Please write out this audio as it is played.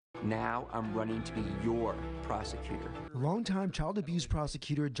Now I'm running to be your prosecutor. Longtime child abuse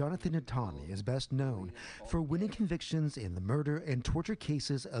prosecutor Jonathan Hatami is best known for winning convictions in the murder and torture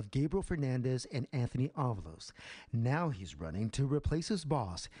cases of Gabriel Fernandez and Anthony Avalos. Now he's running to replace his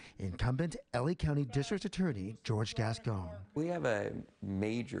boss, incumbent LA County District Attorney George Gascon. We have a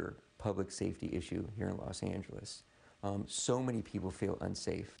major public safety issue here in Los Angeles. So many people feel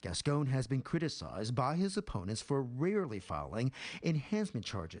unsafe. Gascon has been criticized by his opponents for rarely filing enhancement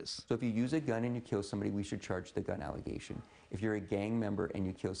charges. So if you use a gun and you kill somebody, we should charge the gun allegation. If you're a gang member and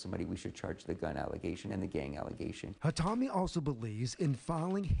you kill somebody, we should charge the gun allegation and the gang allegation. Hatami also believes in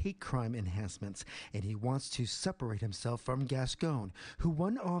filing hate crime enhancements, and he wants to separate himself from Gascon, who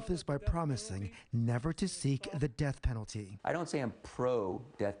won office by promising never to seek the death penalty. I don't say I'm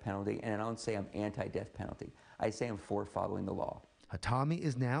pro-death penalty, and I don't say I'm anti-death penalty. I say I'm for following the law. Hatami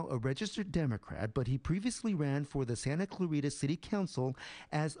is now a registered Democrat, but he previously ran for the Santa Clarita City Council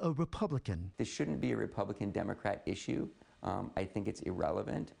as a Republican. This shouldn't be a Republican-Democrat issue. I think it's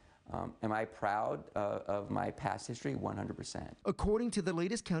irrelevant. Am I proud of my past history? 100%. According to the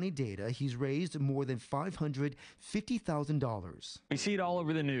latest county data, he's raised more than $550,000. We see it all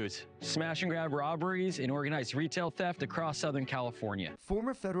over the news. Smash and grab robberies and organized retail theft across Southern California.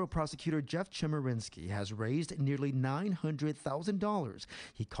 Former federal prosecutor Jeff Chemerinsky has raised nearly $900,000.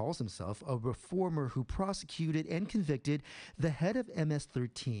 He calls himself a reformer who prosecuted and convicted the head of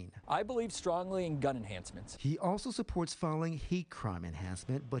MS-13. I believe strongly in gun enhancements. He also supports filing hate crime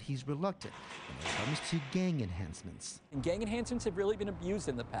enhancement, but he's reluctant when it comes to gang enhancements. And gang enhancements have really been abused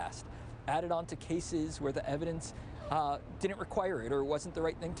in the past, added on to cases where the evidence didn't require it or wasn't the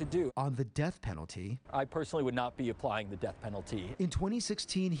right thing to do. On the death penalty, I personally would not be applying the death penalty. In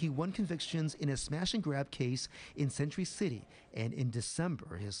 2016, he won convictions in a smash and grab case in Century City, and in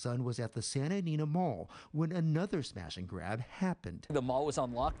December, his son was at the Santa Anita Mall when another smash and grab happened. The mall was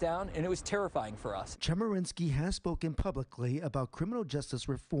on lockdown, and it was terrifying for us. Chemerinsky has spoken publicly about criminal justice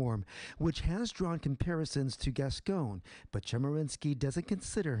reform, which has drawn comparisons to Gascon, but Chemerinsky doesn't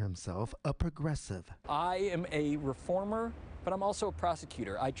consider himself a progressive. I am a reformer, but I'm also a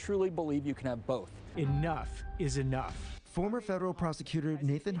prosecutor. I truly believe you can have both. Enough is enough. Former federal prosecutor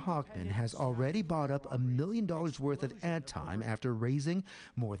Nathan Hochman has already bought up $1 million worth of ad time after raising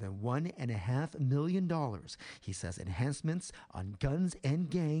more than $1.5 million. He says enhancements on guns and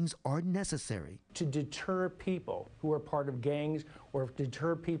gangs are necessary. To deter people who are part of gangs or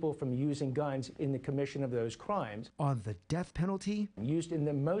deter people from using guns in the commission of those crimes. On the death penalty? Used in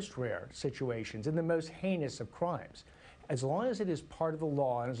the most rare situations, in the most heinous of crimes. As long as it is part of the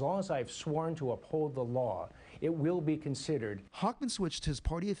law, and as long as I've sworn to uphold the law, it will be considered. Hochman switched his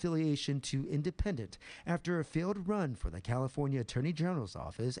party affiliation to independent after a failed run for the California Attorney General's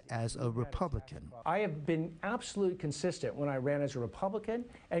office as a Republican. I have been absolutely consistent when I ran as a Republican,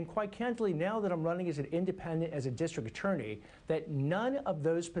 and quite candidly, now that I'm running as an independent, as a district attorney, that none of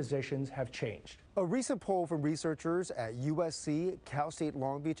those positions have changed. A recent poll from researchers at USC, Cal State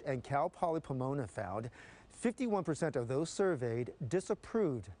Long Beach, and Cal Poly Pomona found 51% of those surveyed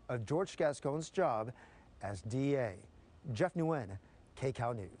disapproved of George Gascon's job as DA. Jeff Nguyen,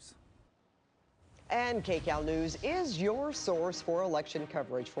 KCAL News. And KCAL News is your source for election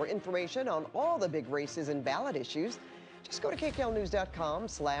coverage. For information on all the big races and ballot issues, just go to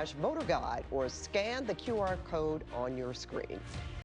kcalnews.com/voter guide or scan the QR code on your screen.